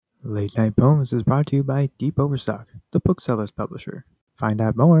Late Night Poems is brought to you by Deep Overstock, the bookseller's publisher. Find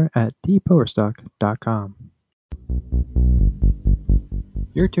out more at deepoverstock.com.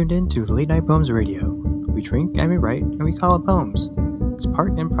 You're tuned in to Late Night Poems Radio. We drink and we write and we call it poems. It's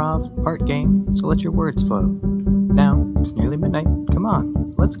part improv, part game, so let your words flow. Now, it's nearly midnight. Come on,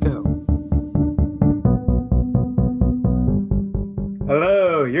 let's go.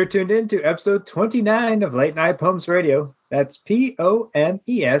 Hello, you're tuned in to episode 29 of Late Night Poems Radio. That's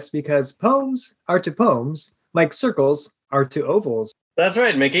P-O-M-E-S because poems are to poems like circles are to ovals. That's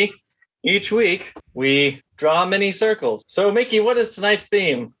right, Mickey. Each week, we draw many circles. So, Mickey, what is tonight's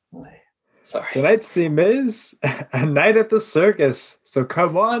theme? Sorry. Tonight's theme is A Night at the Circus. So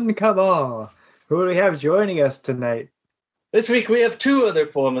come on, come on. Who do we have joining us tonight? This week, we have two other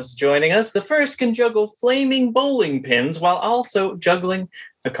poemists joining us. The first can juggle flaming bowling pins while also juggling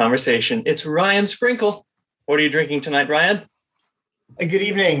a conversation. It's Ryan Sprinkle. What are you drinking tonight, Ryan? Good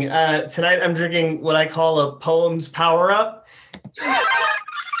evening. Tonight, I'm drinking what I call a poems power-up.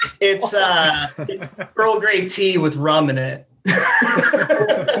 It's Earl Grey tea with rum in it.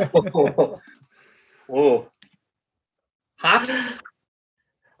 Whoa. Hot?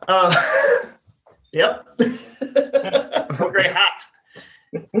 Yep. Earl Grey hot.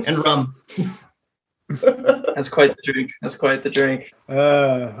 And rum. That's quite the drink.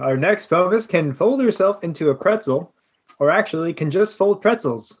 Our next poemist can fold herself into a pretzel, or actually can just fold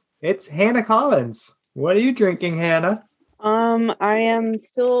pretzels. It's Hannah Collins. What are you drinking, Hannah? I am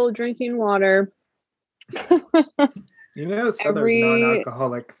still drinking water. You know, it's other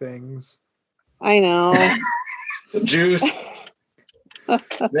non-alcoholic things. I know. Juice,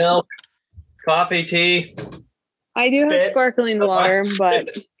 milk, coffee, tea. I do have sparkling water,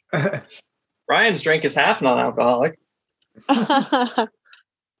 but Ryan's drink is half non-alcoholic.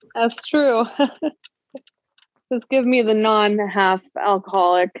 that's true. Just give me the non-half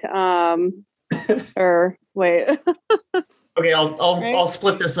alcoholic. Or wait. Okay, I'll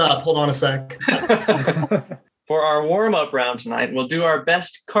split this up. Hold on a sec. For our warm-up round tonight, we'll do our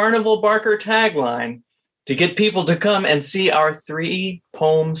best Carnival Barker tagline to get people to come and see our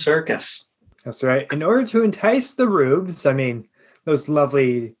 3-poem circus. That's right. In order to entice the rubes, those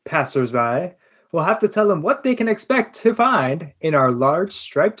lovely passersby, we'll have to tell them what they can expect to find in our large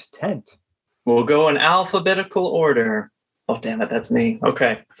striped tent. We'll go in alphabetical order. Oh, damn it, that's me.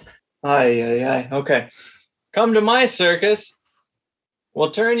 Okay. Okay. Come to my circus.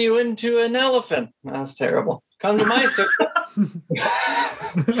 We'll turn you into an elephant. That's terrible. Come to my circus.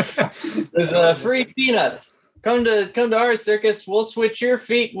 There's free peanuts. Come to our circus. We'll switch your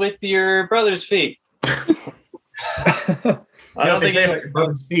feet with your brother's feet. I don't think about your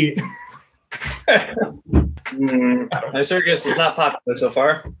brother's feet. My circus is not popular so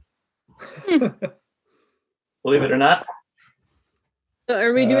far. Believe it or not. So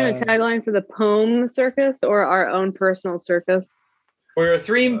are we doing a tagline for the poem circus or our own personal circus? For a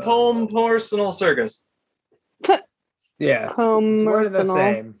 3-poem personal circus. Yeah. Poem it's more than the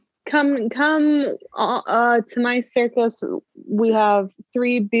same. Come to my circus. We have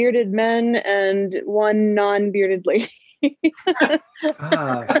 3 bearded men and 1 non-bearded lady. Damn,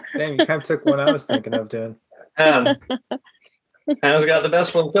 you kind of took one I was thinking of doing. Hannah's got the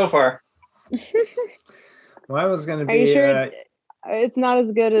best one so far. Mine was going to be... Are you sure it's not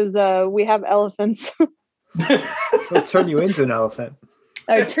as good as we have elephants? We'll turn you into an elephant.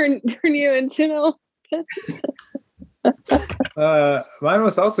 Turn you into an elephant. Mine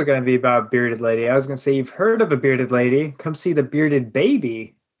was also going to be about a bearded lady. I was going to say, you've heard of a bearded lady. Come see the bearded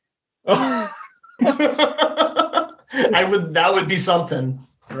baby. That would be something.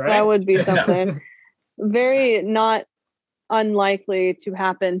 Right? That would be something. Very not unlikely to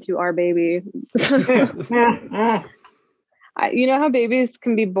happen to our baby. You know how babies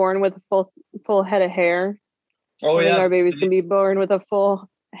can be born with a full head of hair? Oh, I think yeah. our babies can be born with a full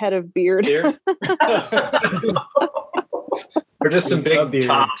head of beard. Or just some big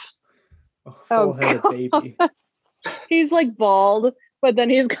chops. Full head of baby. He's like bald, but then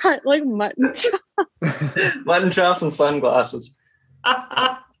he's got like mutton chops. Mutton chops and sunglasses.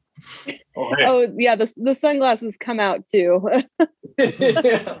 Oh yeah, the sunglasses come out too.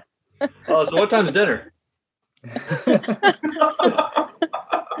 Yeah. Oh, so what time's dinner?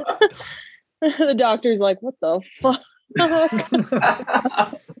 The doctor's like, what the fuck?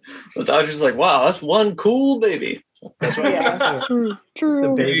 The doctor's like, wow, that's one cool baby. That's right. Yeah, true. The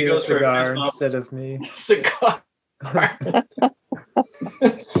baby goes for a cigar fist instead of me. Cigar.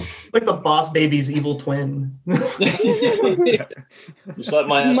 Like the boss baby's evil twin. Yeah. Just let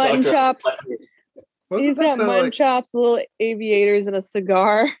my ass Mutton doctor. chops. He's got mutton chops, little aviators, and a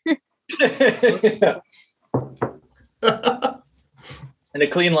cigar. Yeah. And a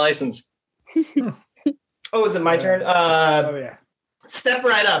clean license. Oh, is it my turn? Oh, yeah. Step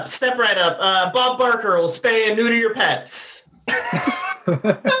right up. Step right up. Bob Barker will spay and neuter your pets.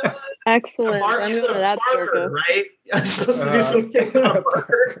 Excellent. Bark I'm instead going of to that Barker, circus. right? I'm supposed to do something about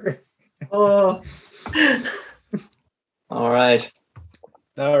Barker. Oh. All right.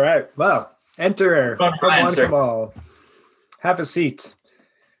 All right. Well, enter. Come on, Come Ryan, on, sir. come all. Have a seat.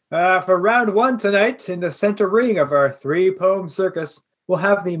 For round one tonight, in the center ring of our three-poem circus, we'll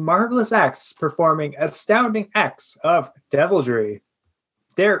have the Marvelous Acts performing astounding acts of devilry.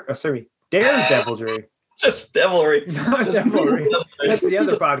 Daredevilry. Just devilry. Not Just devilry. That's the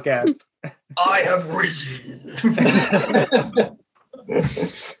other podcast. I have risen.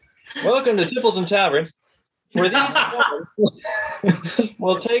 Welcome to Tipples and Taverns. For these poems,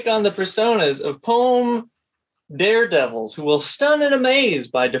 we'll take on the personas of poem daredevils who will stun and amaze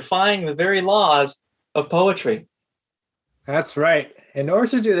by defying the very laws of poetry. That's right. In order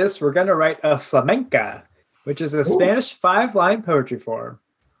to do this, we're going to write a flamenca, which is a Spanish 5-line poetry form.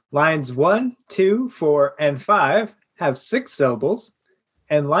 Lines 1, 2, 4, and 5 have 6 syllables,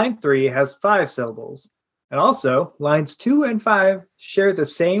 and line 3 has 5 syllables. And also, lines 2 and 5 share the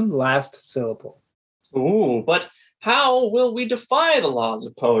same last syllable. Ooh, but how will we defy the laws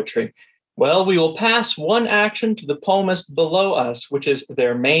of poetry? Well, we will pass one action to the poemist below us, which is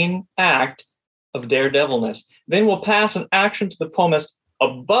their main act of daredevilness. Then we'll pass an action to the poemist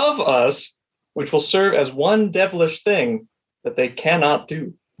above us, which will serve as one devilish thing that they cannot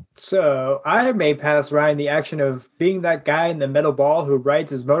do. So I may pass Ryan the action of being that guy in the metal ball who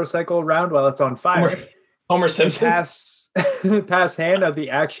rides his motorcycle around while it's on fire. Homer Simpson. Pass Hannah the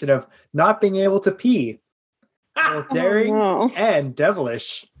action of not being able to pee. Both daring Oh, no. and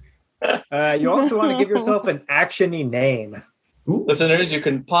devilish. You also want to give yourself an action-y name. Listeners, you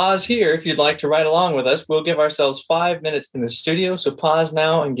can pause here if you'd like to ride along with us. We'll give ourselves 5 minutes in the studio, so pause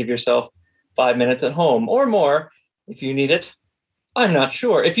now and give yourself 5 minutes at home or more if you need it. I'm not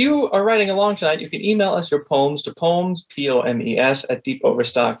sure. If you are writing along tonight, you can email us your poems to poems, P-O-M-E-S,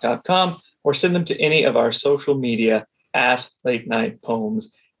 @deepoverstock.com, or send them to any of our social media at Late Night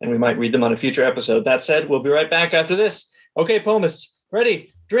Poems, and we might read them on a future episode. That said, we'll be right back after this. Okay, poemists,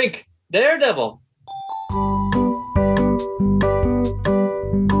 ready, drink, daredevil.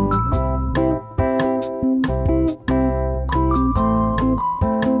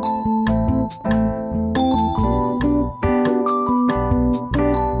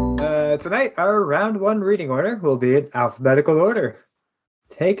 Tonight, our round one reading order will be in alphabetical order.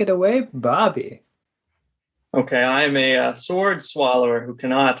 Take it away, Bobby. Okay, I'm a sword swallower who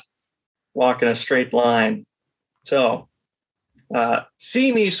cannot walk in a straight line. So,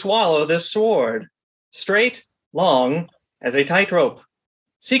 see me swallow this sword, straight, long, as a tightrope.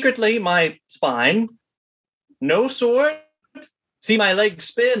 Secretly, my spine, no sword, see my legs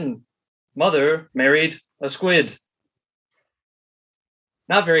spin. Mother married a squid.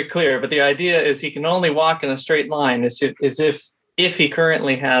 Not very clear, but the idea is he can only walk in a straight line as if he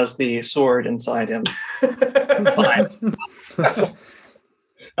currently has the sword inside him. Fine.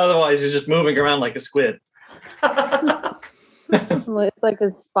 Otherwise, he's just moving around like a squid. It's like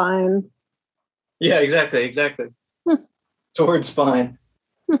a spine. Yeah, exactly. Sword spine.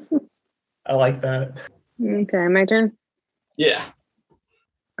 I like that. Okay, my turn. Yeah.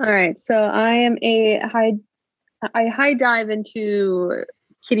 All right, so I am I high dive into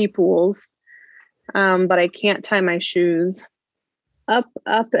kiddie pools, but I can't tie my shoes. Up,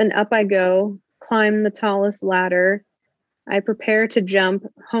 up, and up I go, climb the tallest ladder. I prepare to jump,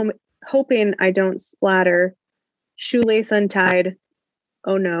 hoping I don't splatter. Shoelace untied.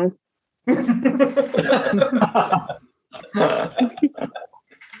 Oh no. Oh,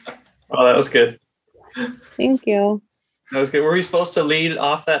 that was good. Thank you. That was good. Were we supposed to lead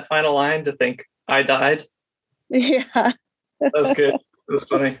off that final line to think I died? Yeah, That was good. That was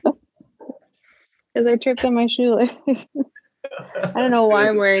funny. because I tripped on my shoelace. I don't know why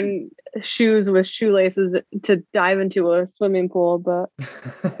I'm wearing shoes with shoelaces to dive into a swimming pool, but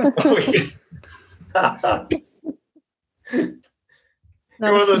not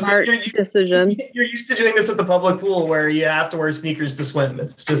one of a those- smart decision. You're used to doing this at the public pool where you have to wear sneakers to swim.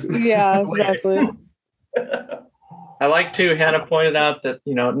 It's just Yeah, exactly. I like to, Hannah pointed out that,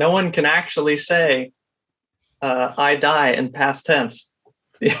 no one can actually say I die in past tense.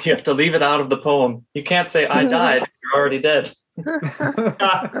 You have to leave it out of the poem. You can't say I died if you're already dead.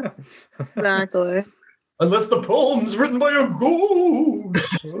 Exactly. Unless the poem's written by a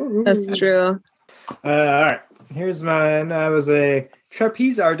ghost. That's true. All right, here's mine. I was a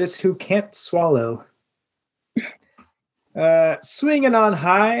trapeze artist who can't swallow. Swinging on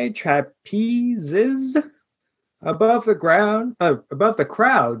high trapezes, Above the ground, above the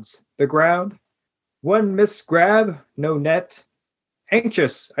crowds, the ground. One miss grab, no net.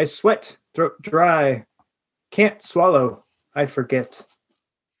 Anxious, I sweat, throat dry. Can't swallow, I forget.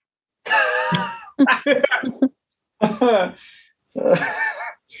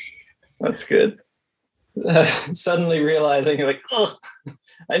 That's good. Suddenly realizing, you're like, oh,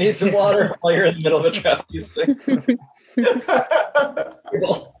 I need some water while you're in the middle of a trapeze thing.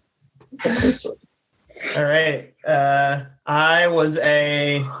 All right. I'm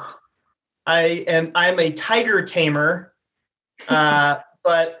a tiger tamer,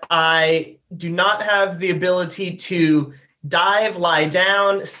 but I do not have the ability to dive, lie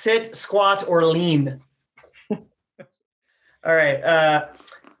down, sit, squat, or lean. All right.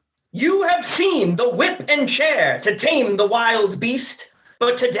 You have seen the whip and chair to tame the wild beast,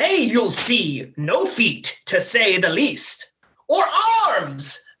 but today you'll see no feet, to say the least, or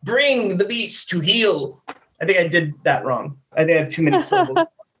arms. Bring the beast to heel. I think I did that wrong. I think I have too many syllables.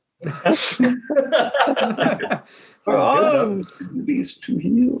 Arms, the beast to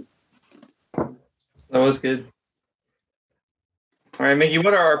heel. That was good. All right, Mickey,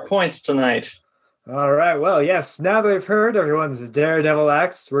 what are our points tonight? All right, well, yes, now that we've heard everyone's daredevil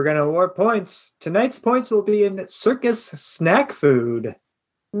acts, we're going to award points. Tonight's points will be in circus snack food.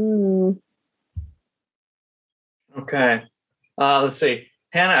 Okay. Let's see.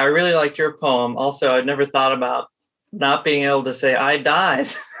 Hannah, I really liked your poem. Also, I'd never thought about not being able to say, I died.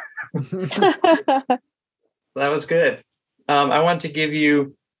 That was good. I want to give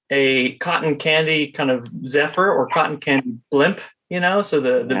you a cotton candy kind of zephyr or cotton candy blimp, so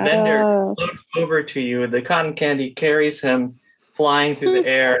the vendor floats over to you. The cotton candy carries him flying through the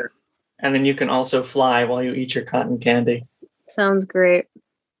air, and then you can also fly while you eat your cotton candy. Sounds great.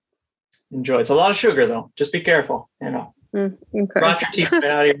 Enjoy. It's a lot of sugar, though. Just be careful, Okay. Rot your teeth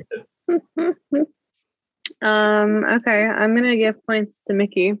out of your Okay, I'm gonna give points to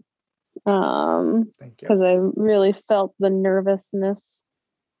Mickey. Thank you. Because I really felt the nervousness.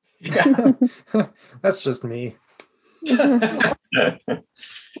 Yeah. That's just me. I'm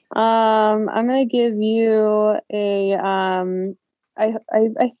gonna give you a I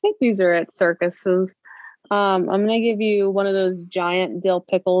think these are at circuses. I'm gonna give you one of those giant dill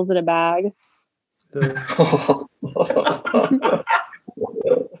pickles in a bag. That's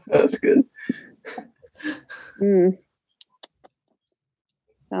good.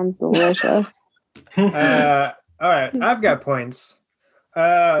 Sounds delicious. All right, I've got points.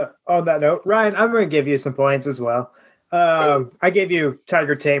 On that note, Ryan, I'm going to give you some points as well. I gave you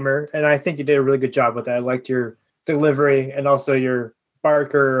Tiger Tamer, and I think you did a really good job with that. I liked your delivery and also your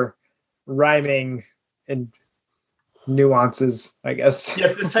Barker rhyming and nuances, I guess.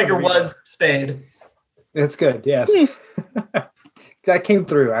 Yes, this tiger was spayed. That's good, yes. That came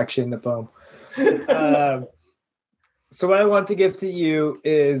through, actually, in the poem. So what I want to give to you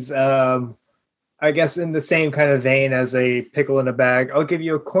is, I guess in the same kind of vein as a pickle in a bag, I'll give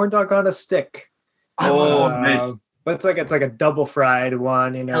you a corn dog on a stick. Oh, nice. But it's like a double fried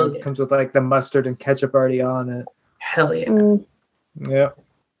one, It comes with like the mustard and ketchup already on it. Hell yeah. Yeah.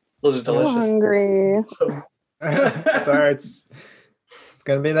 Those are delicious. I'm hungry. Sorry, it's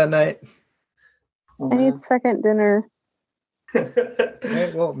gonna be that night. I need second dinner.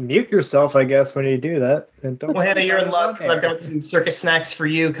 Okay, well, mute yourself, I guess, when you do that. And don't Well, Hannah, you're in luck because I've got some circus snacks for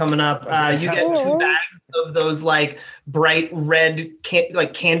you coming up. You get 2 bags of those like bright red,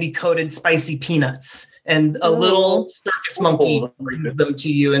 candy coated spicy peanuts, and a little circus monkey brings them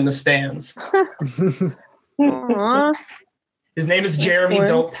to you in the stands. Aww. His name is Jeremy.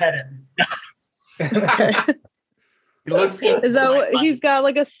 Don't pet him. He looks. Is that what he's got?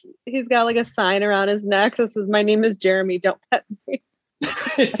 He's got like a sign around his neck that says, "My name is Jeremy. Don't pet me."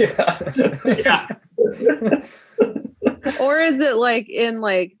 Yeah. Or is it like in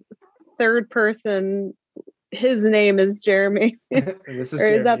like third person? His name is Jeremy. This is Or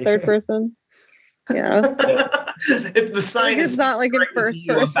is that Jeremy. third person? Yeah. If the sign Like, it's is not like in written to first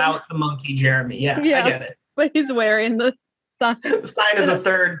you person. about the monkey Jeremy. Yeah, Yeah. I get it. But he's wearing the sign. The sign is a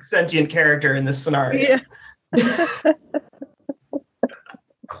third sentient character in this scenario. Yeah.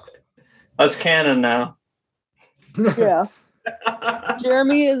 That's canon now. Yeah.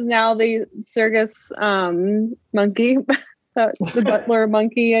 Jeremy is now the circus monkey. The butler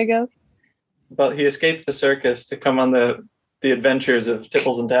monkey, I guess. But he escaped the circus to come on the adventures of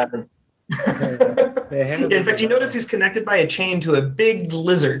Tipples and Tavern. In fact, you notice he's connected by a chain to a big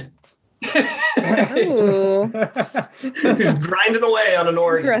lizard Ooh. who's grinding away on an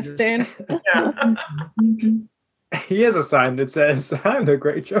organ. Interesting. Yeah. He has a sign that says, "I'm the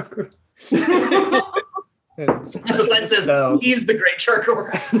Great Joker." The sign says, No. he's the great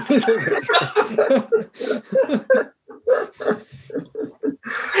Charkor.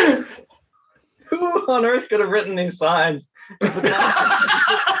 Who on earth could have written these signs?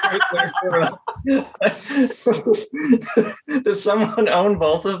 Does someone own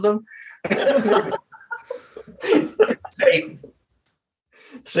both of them? Satan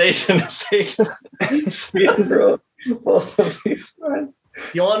wrote both of these signs.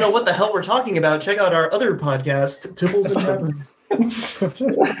 You want to know what the hell we're talking about? Check out our other podcast, Tibbles and Tavern.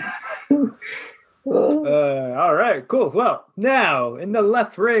 All right, cool. Well, now in the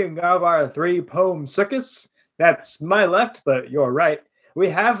left ring of our 3-poem circus, that's my left, but you're right, we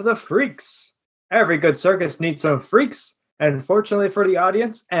have the freaks. Every good circus needs some freaks, and fortunately for the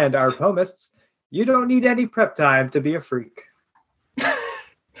audience and our poemists, you don't need any prep time to be a freak.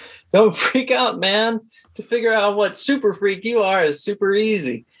 Don't freak out, man. To figure out what super freak you are is super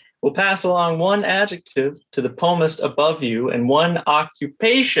easy. We'll pass along one adjective to the poemist above you and one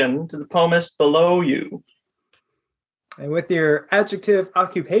occupation to the poemist below you. And with your adjective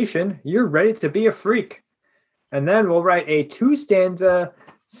occupation, you're ready to be a freak. And then we'll write a 2-stanza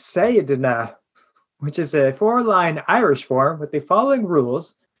Sayadana, which is a 4-line Irish form with the following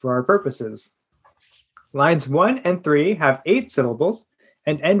rules for our purposes. Lines 1 and 3 have 8 syllables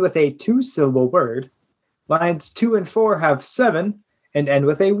and end with a 2-syllable word. Lines 2 and 4 have 7 and end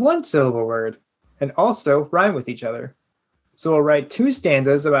with a 1-syllable word, and also rhyme with each other. So we'll write 2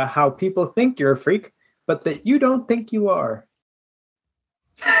 stanzas about how people think you're a freak, but that you don't think you are.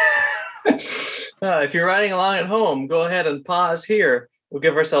 If you're riding along at home, go ahead and pause here. We'll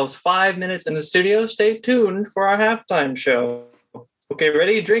give ourselves 5 minutes in the studio. Stay tuned for our halftime show. Okay,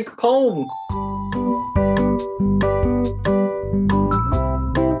 ready? Drink poem.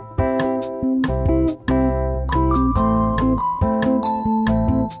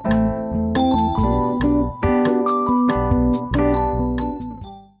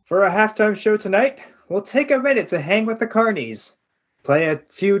 For our halftime show tonight, we'll take a minute to hang with the carnies, play a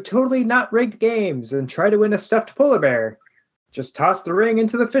few totally not rigged games, and try to win a stuffed polar bear. Just toss the ring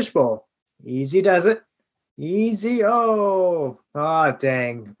into the fishbowl. Easy does it. Easy. Oh,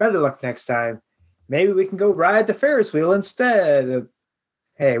 dang. Better luck next time. Maybe we can go ride the Ferris wheel instead.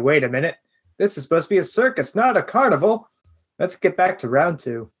 Hey, wait a minute. This is supposed to be a circus, not a carnival. Let's get back to round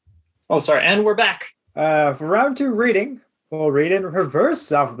 2. Oh, sorry. And we're back. For round 2 reading, we'll read in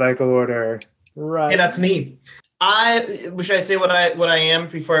reverse alphabetical order. Right. Hey, that's me. Should I say what I am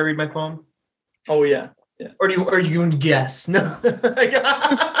before I read my poem? Oh, yeah. Or are you going to guess? No.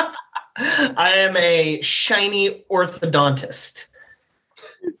 I am a shiny orthodontist.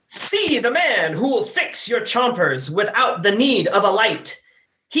 See the man who will fix your chompers without the need of a light.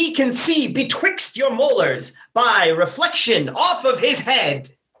 He can see betwixt your molars by reflection off of his head.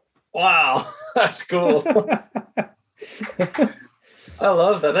 Wow. That's cool. I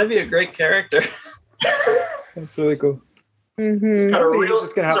love that. That'd be a great character. That's really cool. Mm-hmm. He's got a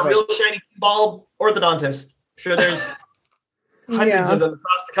Just gonna have real shiny bald orthodontist. Sure, there's hundreds of them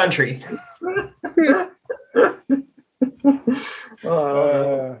across the country.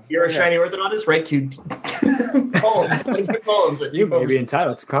 You're a shiny orthodontist, right? To poems, poems. You may be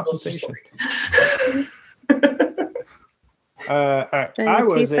entitled to compensation. All right.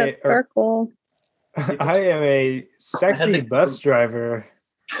 I am a sexy bus driver.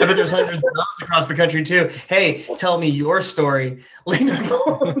 I bet there's hundreds of those across the country too. Hey, tell me your story. Late Night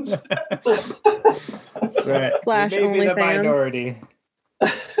Poems. That's right. Slash You may be the OnlyFans. minority.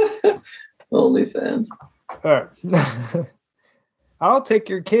 OnlyFans. All right. I'll take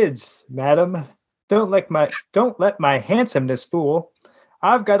your kids, madam. Don't let my handsomeness fool.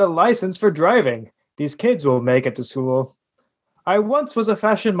 I've got a license for driving. These kids will make it to school. I once was a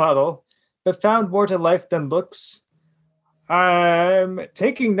fashion model, but found more to life than looks. I'm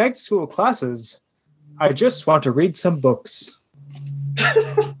taking night school classes. I just want to read some books.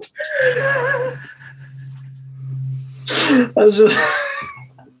 I was just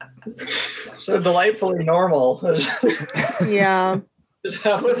so delightfully normal. Yeah.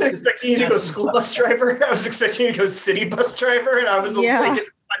 I wasn't expecting you to go school bus driver. I was expecting you to go city bus driver, and I was a little taken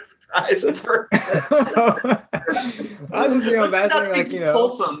by surprise at first. I was just imagining, like,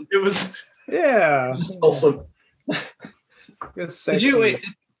 wholesome. It was wholesome. Did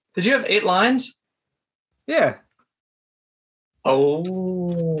you have 8 lines? Yeah.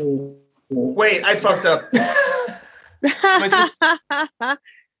 Oh. Wait, I fucked up.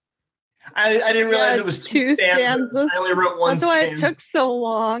 I didn't realize it was 2 stanzas. I only wrote 1 That's why stanza. it took so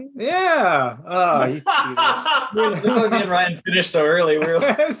long. Yeah. Oh, you Me and Ryan finished so early. We were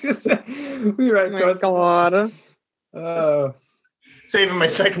like, I was just saying, we were right Oh my God. Oh. Saving my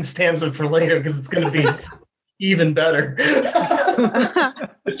second stanza for later because it's going to be even better.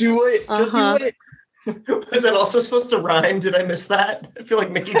 Just you wait. Just you wait. Was that also supposed to rhyme? Did I miss that? I feel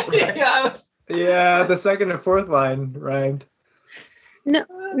like Mickey's right. Yeah, the second and fourth line rhymed.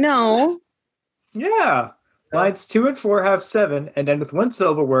 No. Yeah. Lines 2 and 4 have 7 and end with one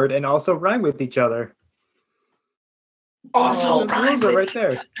syllable word and also rhyme with each other. Also, The rules are right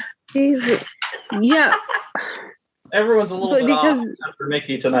there. Jesus. Yeah. Everyone's a little But bit off because- except for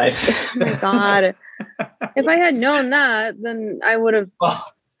Mickey tonight. Oh my God. If I had known that, then I would have.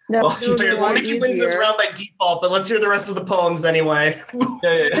 That well, would have Okay, been a well, lot Mickey wins this easier. round by default, but let's hear the rest of the poems anyway.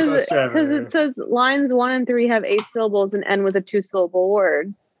 Yeah. Because it says lines 1 and 3 have 8 syllables and end with a 2-syllable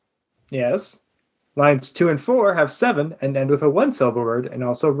word. Yes. Lines 2 and 4 have 7 and end with a one syllable word and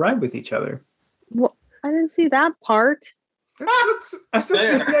also rhyme with each other. Well, I didn't see that part. That's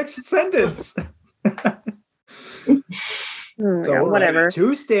the next sentence. Oh my So God, whatever.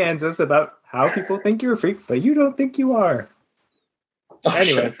 2 stanzas about how people think you're a freak, but you don't think you are. Oh,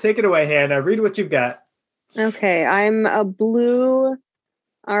 Anyway, shit. take it away, Hannah. Read what you've got. Okay, I'm a blue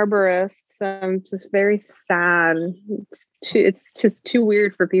arborist, so I'm just very sad. It's just too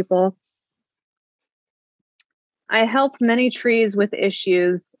weird for people. I help many trees with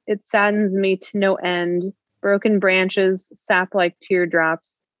issues. It saddens me to no end. Broken branches sap like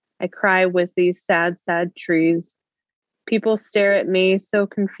teardrops. I cry with these sad, sad trees. People stare at me so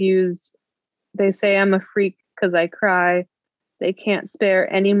confused. They say I'm a freak because I cry. They can't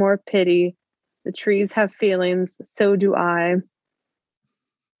spare any more pity. The trees have feelings, so do I.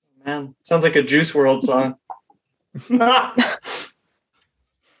 Man, sounds like a Juice World song. I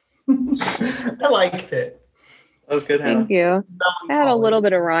liked it. That was good, Hannah. Thank you. I had a little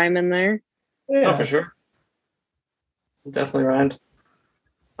bit of rhyme in there. Oh, for sure. Definitely rhymed.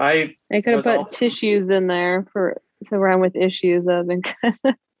 I I could have Was put also- tissues in there to rhyme with issues. Of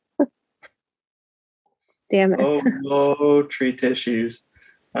Damn it. oh tree tissues.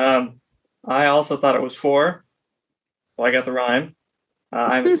 I also thought it was 4. Well, I got the rhyme.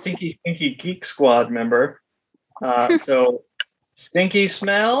 I'm a Stinky Geek Squad member. So, stinky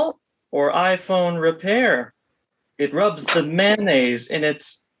smell or iPhone repair? It rubs the mayonnaise in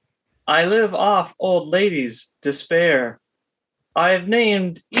its I live off old ladies' despair. I've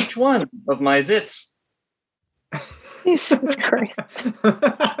named each one of my zits. Jesus Christ.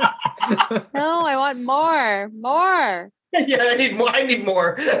 No, I want more. More. Yeah, I need more. I need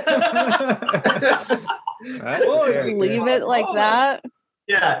more. Leave it like that.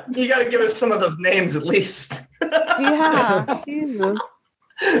 Yeah, you got to give us some of those names at least. Yeah. Jesus.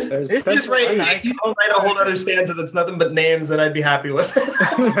 It's Just write a whole other stanza that's nothing but names that I'd be happy with.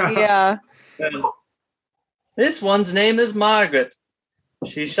 Yeah. This one's name is Margaret.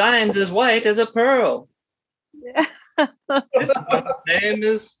 She shines as white as a pearl. This one's name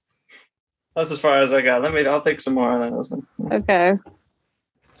is. That's as far as I got. I'll think some more on that. Okay.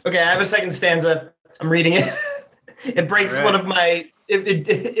 Okay, I have a second stanza. I'm reading it. It breaks All right. one of my.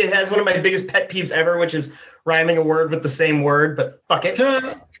 It has one of my biggest pet peeves ever, which is rhyming a word with the same word. But fuck it.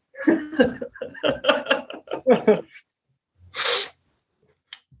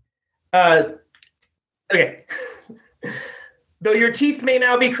 Okay. Though your teeth may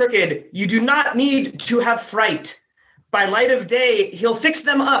now be crooked, you do not need to have fright. By light of day, he'll fix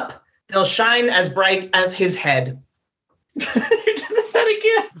them up. They'll shine as bright as his head. You did that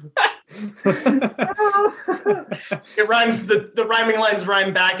again. It rhymes. The rhyming lines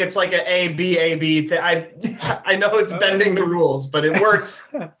rhyme back. It's like a B thing. I know it's bending the rules, but it works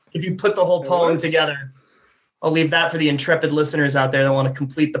if you put the whole It poem works. together. I'll leave that for the intrepid listeners out there that want to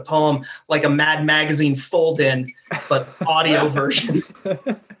complete the poem like a Mad Magazine fold-in, but audio version.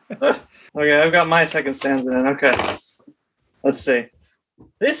 Okay, I've got my second stanza in. Okay. Let's see.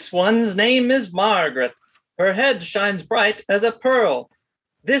 This one's name is Margaret. Her head shines bright as a pearl.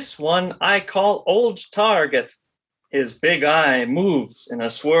 This one I call Old Target. His big eye moves in a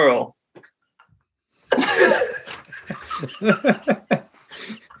swirl.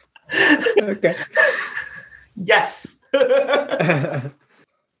 Okay. Yes. All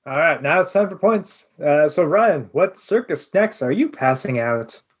right, now it's time for points. So, Ryan, what circus snacks are you passing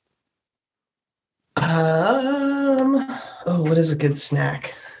out? What is a good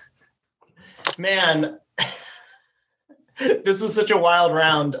snack? Man, this was such a wild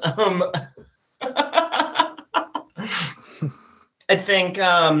round. I think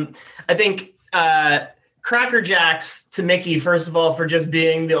Cracker Jacks to Mickey, first of all, for just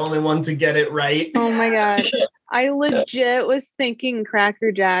being the only one to get it right. Oh my God. I legit was thinking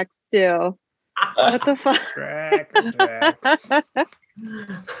Cracker Jacks too. What the fuck? Cracker Jacks.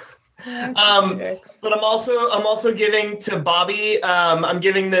 But I'm also giving to Bobby. I'm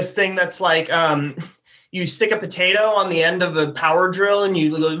giving this thing that's like you stick a potato on the end of a power drill and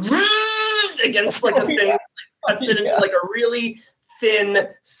you go against like a thing that cuts it into like a really thin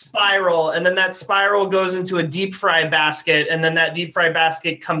spiral, and then that spiral goes into a deep fry basket, and then that deep fry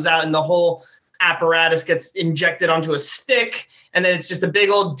basket comes out and the whole apparatus gets injected onto a stick, and then it's just a big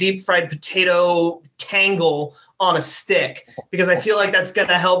old deep fried potato tangle on a stick, because I feel like that's going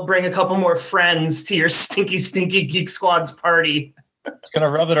to help bring a couple more friends to your stinky Geek Squad's party. It's going to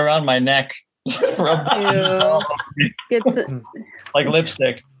rub it around my neck. Rub like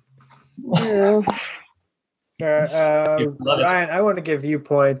lipstick. Ew. Ryan, I want to give you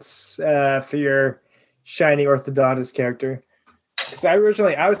points for your shiny orthodontist character. Because I was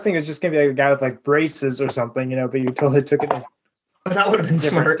thinking it's just going to be like a guy with like braces or something, but you totally took it in that would have been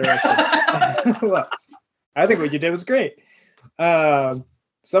smart. Well, I think what you did was great.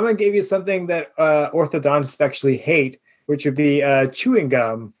 Someone gave you something that orthodontists actually hate, which would be chewing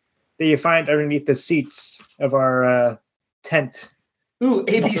gum that you find underneath the seats of our tent. Ooh,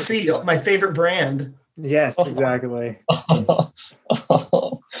 ABC, my favorite brand. Yes, exactly.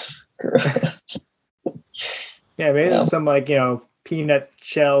 Yeah, maybe there's some peanut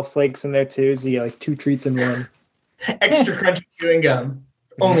shell flakes in there too, so you get like 2 treats in one. Extra crunchy chewing gum,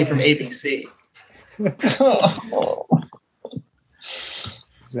 only from ABC.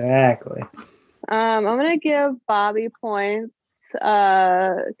 Exactly. I'm gonna give Bobby points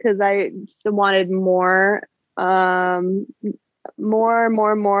because I just wanted more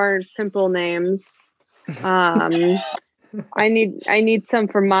simple names. I need some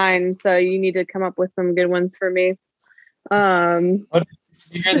for mine, so you need to come up with some good ones for me. What, did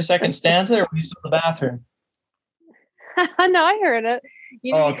you hear the second stanza, or are we still in the bathroom? No, I heard it.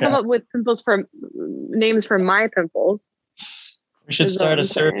 You need to come up with names for my pimples. We should start a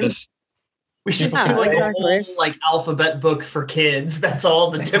service. We should do like a whole alphabet book for kids. That's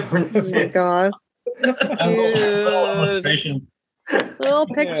all the differences. Oh my god. Little illustration. Little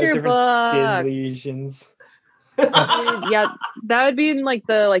picture book. Skin lesions. Yeah, that would be in like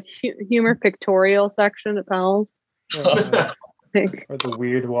the humor pictorial section at Pals. Or the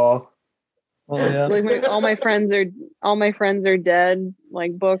weird wall. Oh yeah. Like all my friends are dead,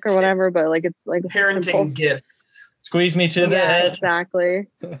 like book or whatever, but like it's like parenting gift. Squeeze me to the head. Exactly.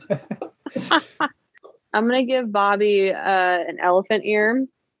 I'm gonna give Bobby an elephant ear.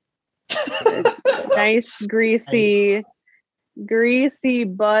 Nice, greasy,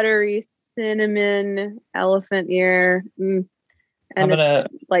 buttery cinnamon elephant ear, and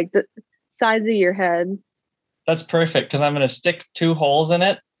it's like the size of your head. That's perfect, because I'm gonna stick 2 holes in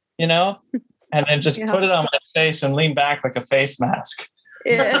it, and then just put it on my face and lean back like a face mask.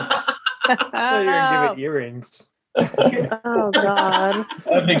 Yeah. You're gonna give it earrings. Oh god,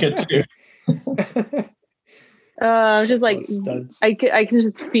 that'd be good too. Just like I can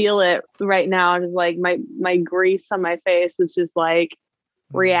just feel it right now. Just like my grease on my face is just like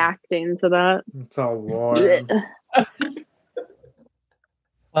reacting to that. It's all warm.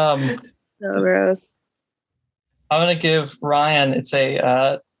 So gross. I'm gonna give Ryan. It's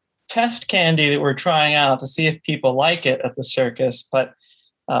a test candy that we're trying out to see if people like it at the circus, but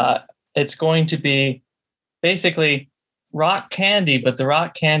it's going to be basically rock candy, but the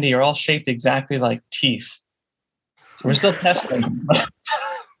rock candy are all shaped exactly like teeth. So we're still testing.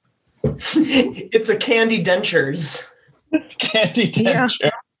 It's a candy dentures. Candy denture.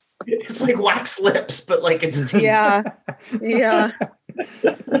 Yeah. It's like wax lips, but like it's teeth. Yeah.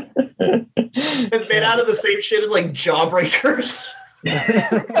 It's made out of the same shit as like Jawbreakers.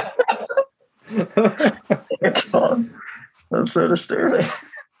 That's so disturbing.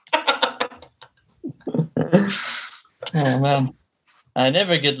 Oh man, I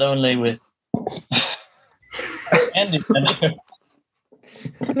never get lonely with candy dentures.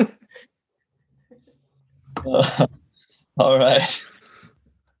 All right.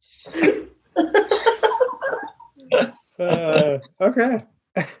 Okay.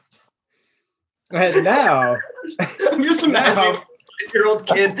 And now, I'm just imagining a 5-year-old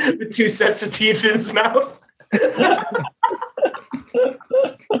kid with 2 sets of teeth in his mouth.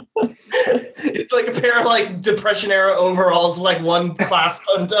 It's like a pair of like Depression era overalls with like one clasp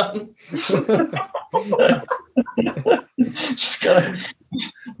undone. Just gotta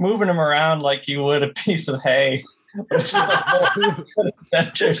moving them around like you would a piece of hay. Which is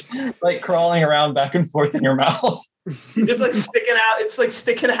adventures, like crawling around back and forth in your mouth. It's like sticking out. It's like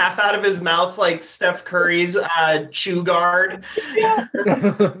sticking half out of his mouth, like Steph Curry's chew guard. Yeah.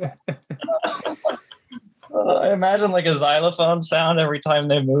 I imagine like a xylophone sound every time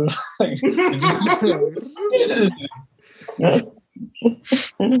they move.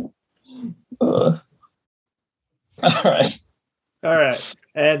 All right.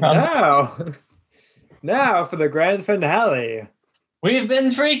 And now Now for the grand finale. We've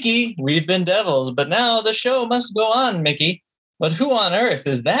been freaky, we've been devils, but now the show must go on, Mickey. But who on earth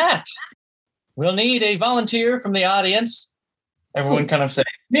is that? We'll need a volunteer from the audience. Everyone kind of say,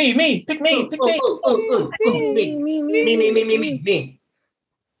 me, pick me, pick me. Me.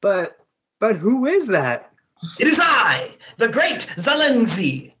 But who is that? It is I, the great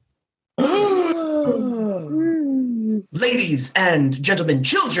Zalenzi. Ladies and gentlemen,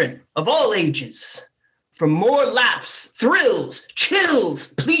 children of all ages. For more laughs, thrills,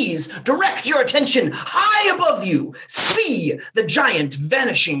 chills, please direct your attention high above you. See the giant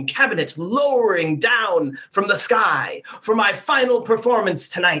vanishing cabinet lowering down from the sky. For my final performance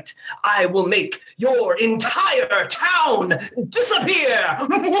tonight, I will make your entire town disappear.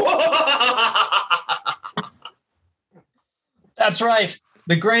 That's right.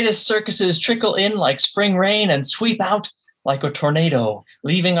 The greatest circuses trickle in like spring rain and sweep out like a tornado,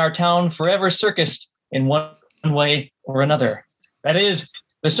 leaving our town forever circused in one way or another. That is,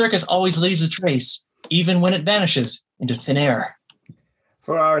 the circus always leaves a trace, even when it vanishes into thin air.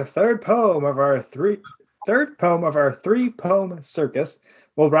 For our third poem of our three-poem circus,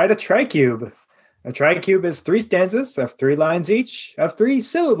 we'll write a tricube. A tricube is 3 stanzas of 3 lines each, of 3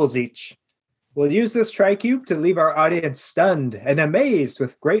 syllables each. We'll use this tricube to leave our audience stunned and amazed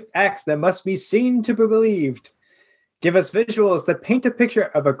with great acts that must be seen to be believed. Give us visuals that paint a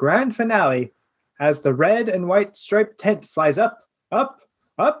picture of a grand finale as the red and white striped tent flies up, up,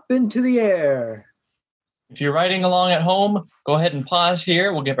 up into the air. If you're writing along at home, go ahead and pause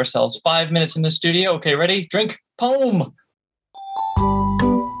here. We'll give ourselves 5 minutes in the studio. Okay, ready? Drink, poem.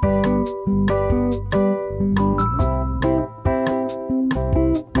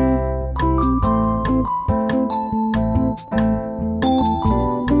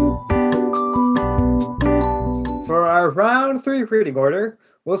 For our round 3 reading order,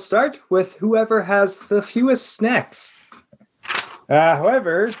 we'll start with whoever has the fewest snacks.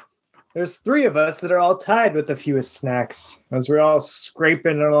 However, there's 3 of us that are all tied with the fewest snacks, as we're all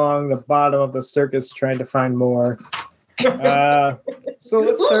scraping along the bottom of the circus trying to find more. So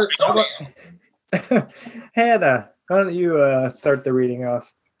let's start. Hannah, why don't you start the reading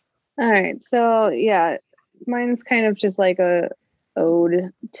off? All right. So yeah, mine's kind of just like a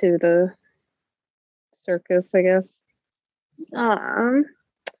ode to the circus, I guess.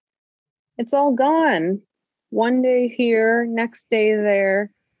 It's all gone. One day here, next day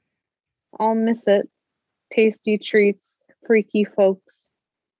there. I'll miss it. Tasty treats, freaky folks.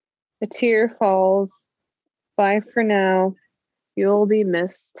 A tear falls. Bye for now. You'll be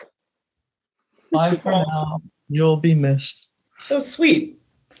missed. Bye for now. You'll be missed. That was sweet.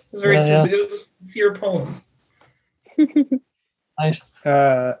 It was very simple. It was a sincere poem. Nice.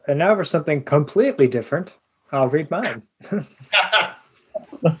 And now for something completely different, I'll read mine.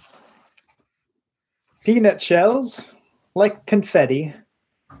 Peanut shells, like confetti,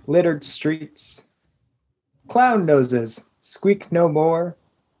 littered streets. Clown noses, squeak no more,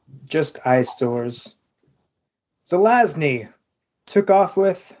 just eyesores. Zelazny took off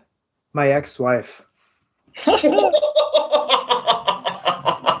with my ex-wife. But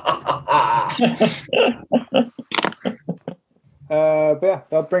yeah,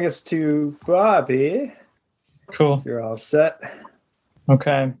 that'll bring us to Bobby. Cool. You're all set.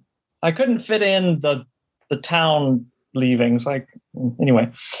 Okay. I couldn't fit in the town leavings. Anyway.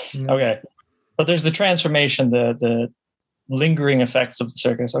 No. Okay. But there's the transformation, the lingering effects of the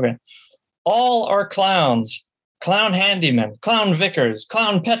circus. Okay. All are clowns. Clown handymen, clown vicars,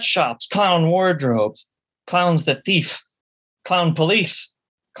 clown pet shops, clown wardrobes, clowns that thief, clown police,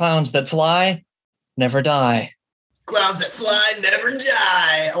 clowns that fly, never die. Clowns that fly never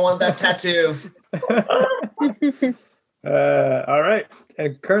die. I want that tattoo. All right.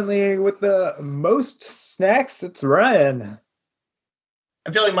 And currently with the most snacks, it's Ryan.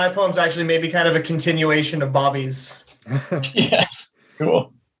 I feel like my poem's actually maybe kind of a continuation of Bobby's. Yes.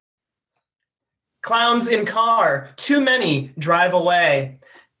 Cool. Clowns in car, too many, drive away.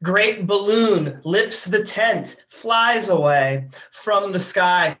 Great balloon lifts the tent, flies away. From the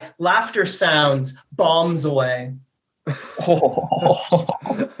sky, laughter sounds, bombs away. Oh.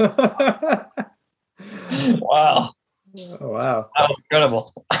 Wow. Oh, wow. That was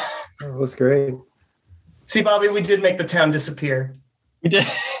incredible. That was great. See, Bobby, we did make the town disappear. We did.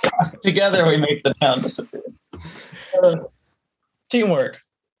 Together we make the town disappear. Teamwork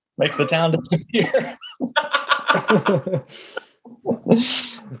makes the town disappear. All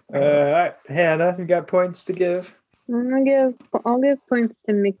right, Hannah, you got points to give? I'll give points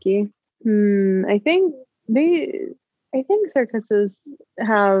to Mickey. I think circuses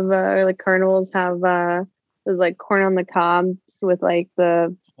have or like carnivals have those like corn on the cobs with like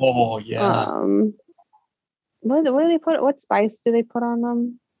the Oh yeah. what do they put? What spice do they put on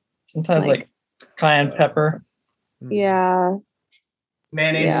them? Sometimes like cayenne pepper. Yeah.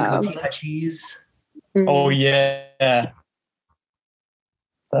 Mayonnaise Yeah. and cotija cheese. Oh yeah,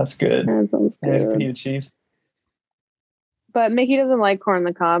 that's good. That sounds Nice good. pita cheese. But Mickey doesn't like corn on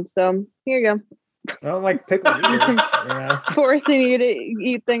the cob, so here you go. I don't like pickles either. Yeah. Forcing you to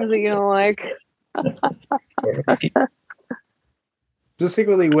eat things that you don't like.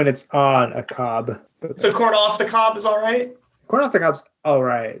 Specifically when it's on a cob. But So corn off the cob is all right? corn off the cob's all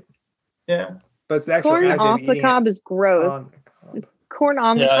right. Yeah. But it's the actual Corn act of off the eating it cob is gross. on the cob. Corn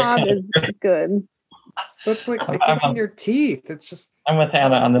on the Yeah, I cob can't- is good. But it's like, it gets in your teeth. It's just, I'm with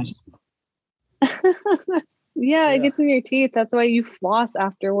Hannah on this. Yeah, it Yeah. gets in your teeth. That's why you floss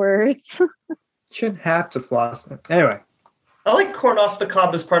afterwards. you shouldn't have to floss. Anyway. I like corn off the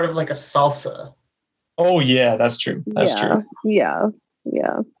cob as part of like a salsa. Oh yeah, that's true. That's true. Yeah.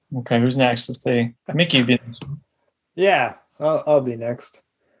 Okay, who's next? Let's see. Mickey. Yeah, I'll be next.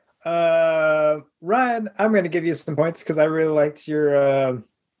 Ryan, I'm going to give you some points because I really liked your,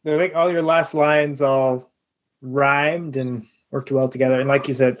 like all your last lines all rhymed and worked well together. And like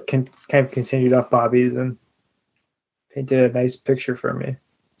you said, kind of continued off Bobby's and painted a nice picture for me.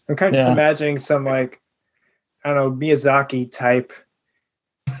 I'm kind of just imagining some like, I don't know, Miyazaki type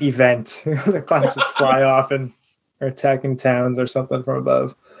event. The clouds just fly off and are attacking towns or something from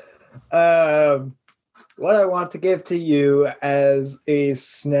above. What I want to give to you as a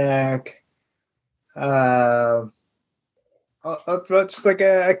snack, just like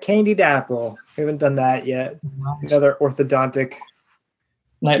a candied apple. We haven't done that yet. Another orthodontic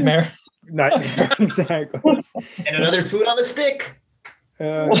Nightmare. nightmare. Exactly. And another food on a stick.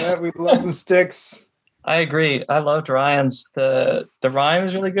 Yeah, we love them sticks. I agree. I loved Ryan's. The rhyme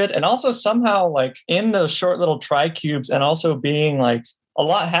is really good. And also somehow like in those short little tri-cubes and also being like a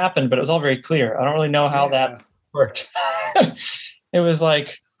lot happened, but it was all very clear. I don't really know how that worked. It was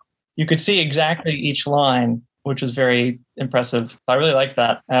like you could see exactly each line, which was very impressive. So I really liked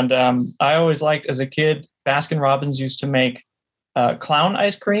that. And I always liked as a kid, Baskin Robbins used to make clown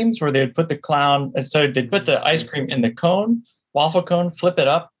ice creams where they would put the clown. So they'd put the ice cream in the cone, waffle cone, flip it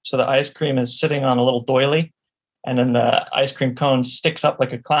up so the ice cream is sitting on a little doily, and then the ice cream cone sticks up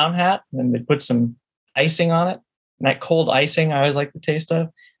like a clown hat, and then they put some icing on it. And that cold icing I always like the taste of.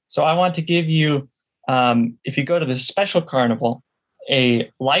 So I want to give you, if you go to this special carnival,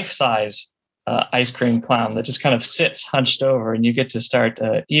 a life-size ice cream clown that just kind of sits hunched over, and you get to start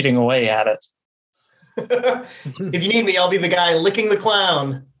eating away at it. If you need me, I'll be the guy licking the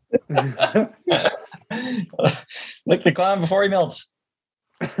clown. Lick the clown before he melts.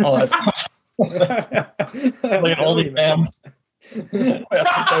 Oh, that's like an oldie fam.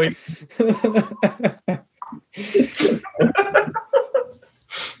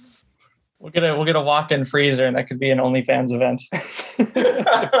 We'll get a walk-in freezer, and that could be an OnlyFans event.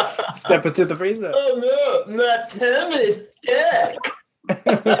 Step into the freezer. Oh no, my tummy stuck.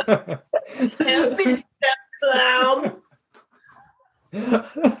 Help me, clown.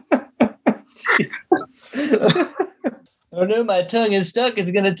 Oh no, my tongue is stuck.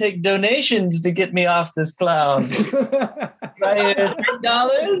 It's going to take donations to get me off this clown. $3,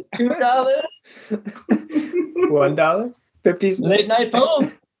 $2, $1, 50 cents. late night poem.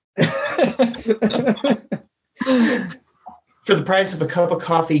 For the price of a cup of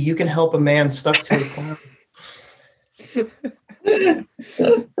coffee, you can help a man stuck to a clown.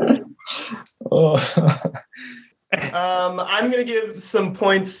 Oh. I'm gonna give some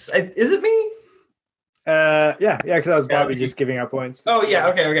points. Is it me? Yeah, because that was Bobby just giving out points. Oh yeah,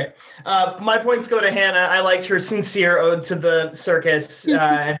 okay. My points go to Hannah. I liked her sincere ode to the circus.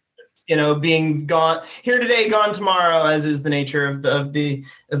 Being gone here today, gone tomorrow, as is the nature of the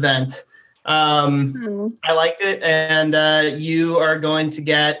event. I liked it, and you are going to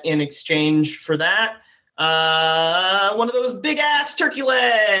get in exchange for that one of those big ass turkey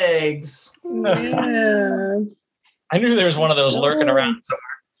legs. Yeah. I knew there was one of those lurking around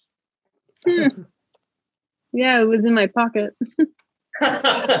somewhere. Yeah, it was in my pocket.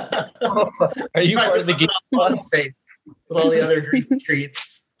 Are you part of the geek space with all the other greasy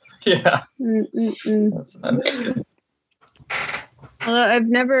treats? Yeah.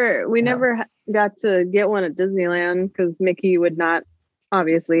 Although we never got to get one at Disneyland because Mickey could not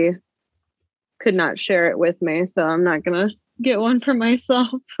share it with me. So I'm not going to get one for myself.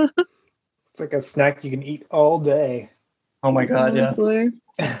 It's like a snack you can eat all day. Oh my God, yeah. Honestly.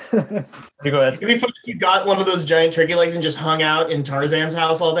 You go ahead. It'd be fun if you got one of those giant turkey legs and just hung out in Tarzan's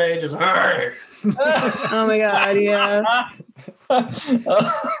house all day. Just, "Arr." Oh my God, yeah.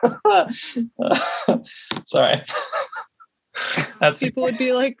 Sorry. That's People would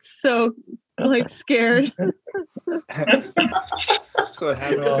be like so like scared. That's what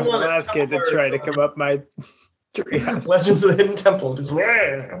happened to the last kid that tried to come up my treehouse. Legends of the Hidden Temple. Just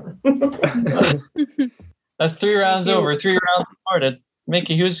That's 3 rounds over. 3 rounds started.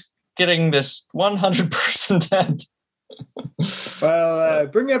 Mickey, who's getting this 100%? Well,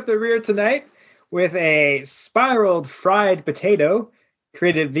 bringing up the rear tonight with a spiraled fried potato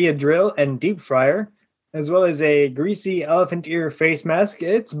created via drill and deep fryer, as well as a greasy elephant ear face mask.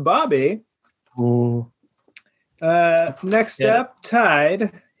 It's Bobby. Ooh. Next up,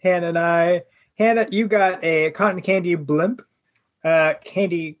 tied, Hannah and I. Hannah, you got a cotton candy blimp,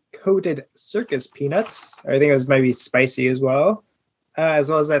 candy-coated circus peanuts. I think it was maybe spicy as well as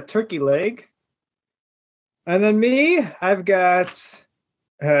that turkey leg. And then me, I've got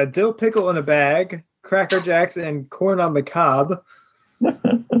dill pickle in a bag, Cracker Jacks, and corn on the cob.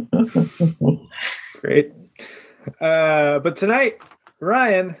 Great. But tonight,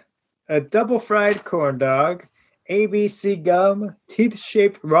 Ryan, a double fried corn dog, ABC gum,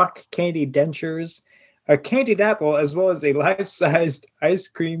 teeth-shaped rock candy dentures, a candied apple, as well as a life-sized ice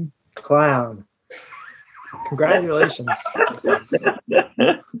cream clown. Congratulations.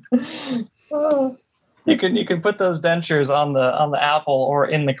 You can put those dentures on the apple or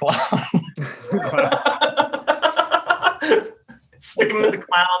in the clown. Stick him in the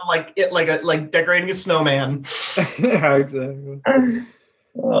clown like decorating a snowman. Yeah, exactly.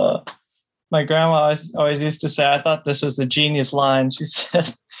 My grandma always used to say, I thought this was a genius line. She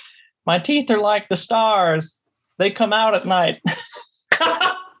said, "My teeth are like the stars. They come out at night."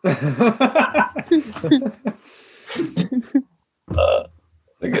 That's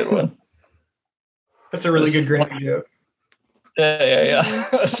a good one. That's a really good grandma joke. Yeah.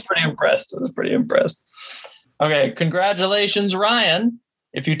 I was pretty impressed. Okay, congratulations, Ryan.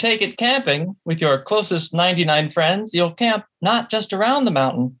 If you take it camping with your closest 99 friends, you'll camp not just around the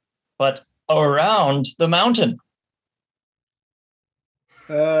mountain, but around the mountain.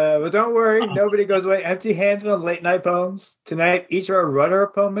 But don't worry, nobody goes away empty-handed on Late Night Poems. Tonight, each of our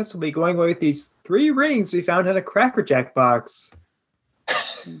runner-up opponents will be going away with these 3 rings we found in a Cracker Jack box.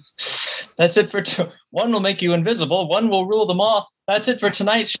 That's it for one will make you invisible, one will rule them all. That's it for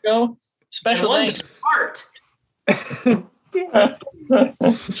tonight's show. Special thanks.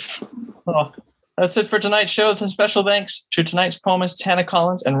 That's it for tonight's show. The special thanks to tonight's poemists Hannah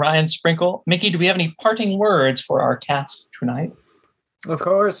Collins and Ryan Sprinkle. Mickey, do we have any parting words for our cast tonight? Of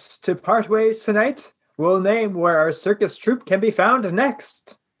course, to part ways tonight, we'll name where our circus troupe can be found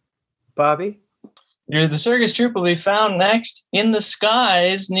next. Bobby? The circus troupe will be found next in the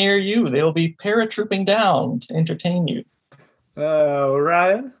skies near you. They will be paratrooping down to entertain you.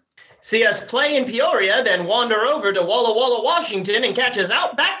 Ryan? See us play in Peoria, then wander over to Walla Walla, Washington, and catch us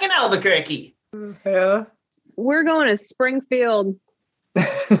out back in Albuquerque. Yeah. We're going to Springfield.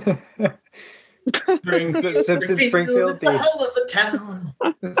 Springfield, the hell of a town.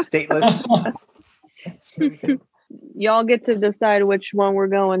 Stateless. Springfield. Y'all get to decide which one we're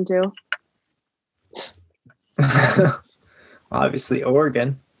going to. Obviously,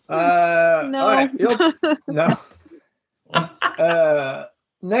 Oregon. No. All right, no.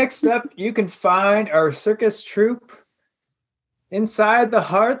 Next up, you can find our circus troupe inside the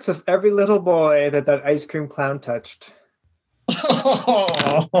hearts of every little boy that ice cream clown touched.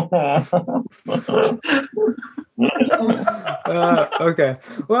 Okay.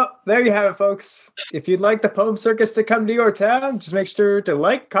 Well, there you have it, folks. If you'd like the Poem Circus to come to your town, just make sure to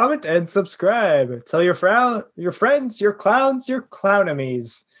like, comment, and subscribe. Tell your friends, your clowns, your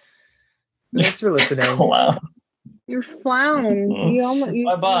clownemies. Thanks for listening. Wow. You're flouns. You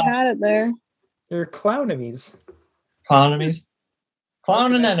had it there. Your clownemies. Clownemies?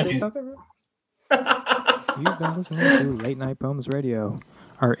 Clown and Did I say enemies. something? You've been listening to Late Night Poems Radio.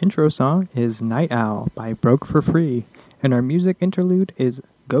 Our intro song is Night Owl by Broke for Free, and our music interlude is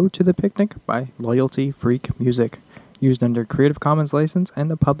Go to the Picnic by Loyalty Freak Music, used under Creative Commons license and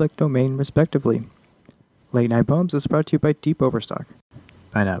the public domain respectively. Late Night Poems is brought to you by Deep Overstock.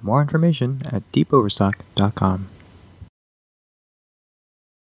 Find out more information at deepoverstock.com.